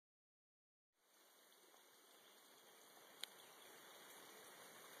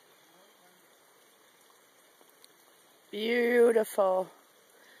Beautiful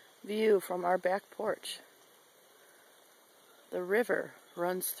view from our back porch. The river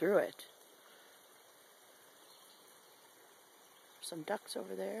runs through it. Some ducks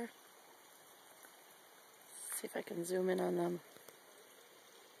over there. See if I can zoom in on them.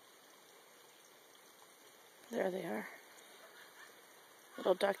 There they are.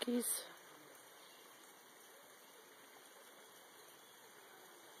 Little duckies.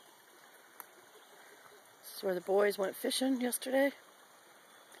 This is where the boys went fishing yesterday.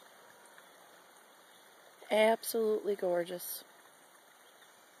 Absolutely gorgeous.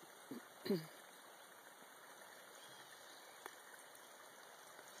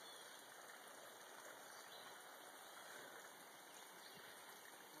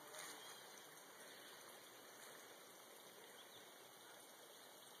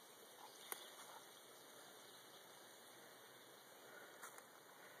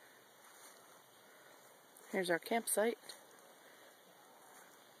 Here's our campsite.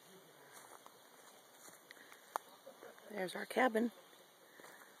 There's our cabin.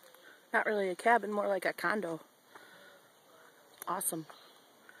 Not really a cabin, more like a condo. Awesome.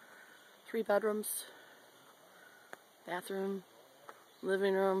 3 bedrooms, bathroom,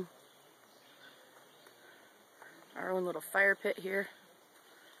 living room, our own little fire pit here.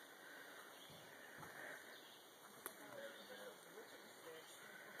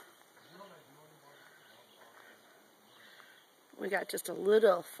 We got just a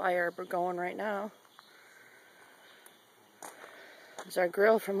little fire going right now. There's our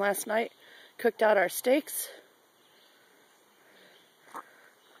grill from last night. Cooked out our steaks.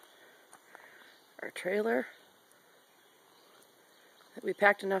 Our trailer. We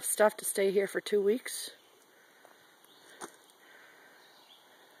packed enough stuff to stay here for 2 weeks.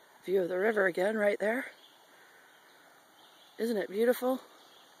 View of the river again right there. Isn't it beautiful?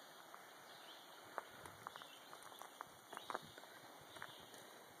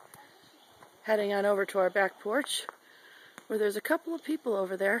 Heading on over to our back porch, where there's a couple of people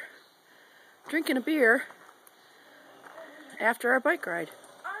over there drinking a beer after our bike ride.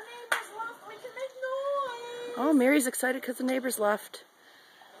 Our neighbors left. We can make noise. Oh, Mary's excited because the neighbors left.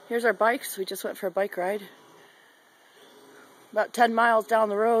 Here's our bikes. We just went for a bike ride. About 10 miles down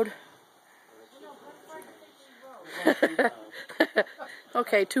the road.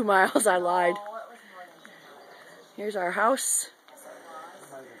 Okay, 2 miles. I lied. Here's our house.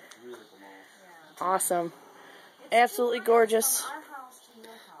 Awesome. Absolutely gorgeous.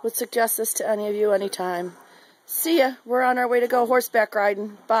 Would suggest this to any of you anytime. See ya. We're on our way to go horseback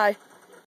riding. Bye.